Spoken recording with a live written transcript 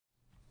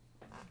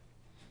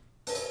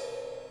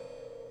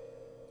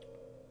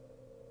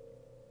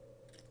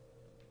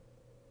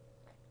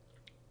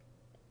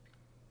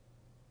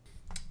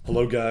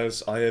Hello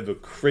guys, I have a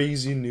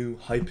crazy new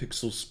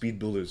Hypixel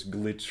Speedbuilders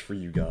glitch for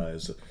you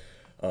guys.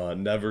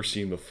 Never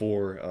seen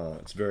before.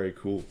 It's very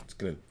cool. It's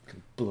gonna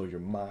blow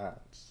your minds.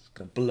 It's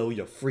gonna blow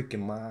your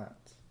freaking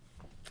minds.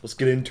 Let's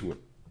get into it.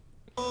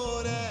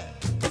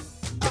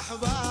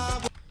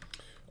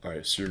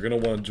 Alright, so you're gonna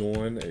want to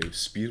join a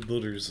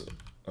Speedbuilders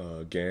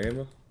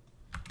game.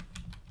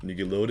 And you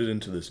get loaded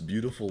into this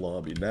beautiful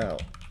lobby. Now,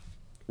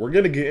 we're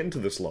gonna get into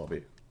this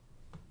lobby.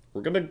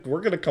 We're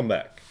gonna come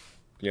back.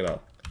 You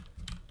know.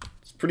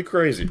 It's pretty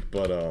crazy,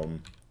 but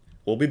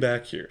we'll be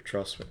back here,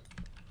 trust me.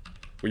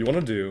 What you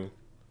want to do,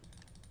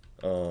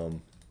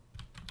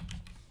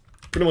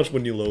 pretty much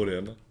when you load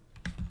in,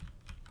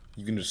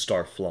 you can just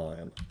start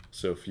flying.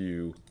 So if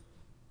you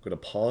go to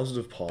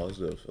positive,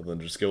 and then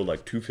just go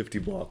like 250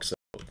 blocks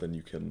out, then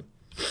you can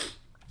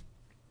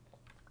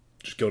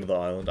just go to the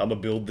island. I'm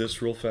gonna build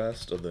this real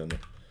fast, and then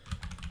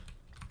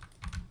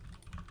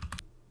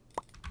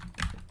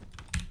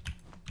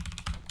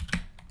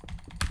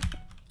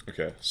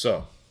okay,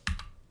 so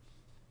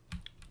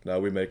now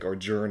we make our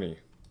journey.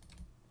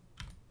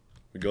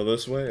 We go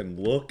this way and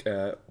look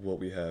at what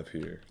we have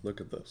here. Look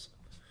at this.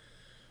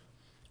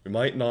 We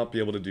might not be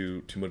able to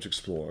do too much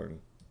exploring,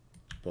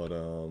 but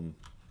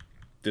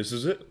this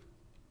is it.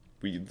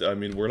 I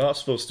mean, we're not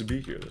supposed to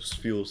be here. This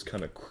feels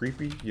kind of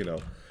creepy, you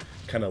know,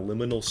 kind of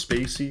liminal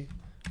spacey.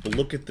 But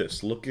look at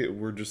this.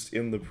 We're just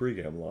in the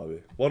pregame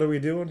lobby. What are we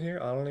doing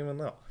here? I don't even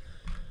know.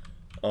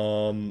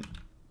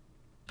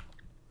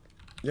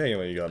 Yeah, you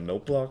know, you got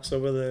note blocks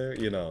over there,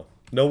 you know.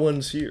 No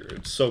one's here.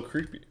 It's so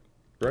creepy,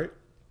 right?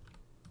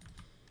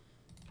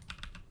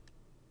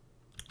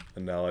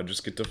 And now I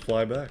just get to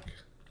fly back.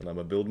 And I'm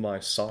gonna build my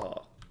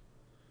saw.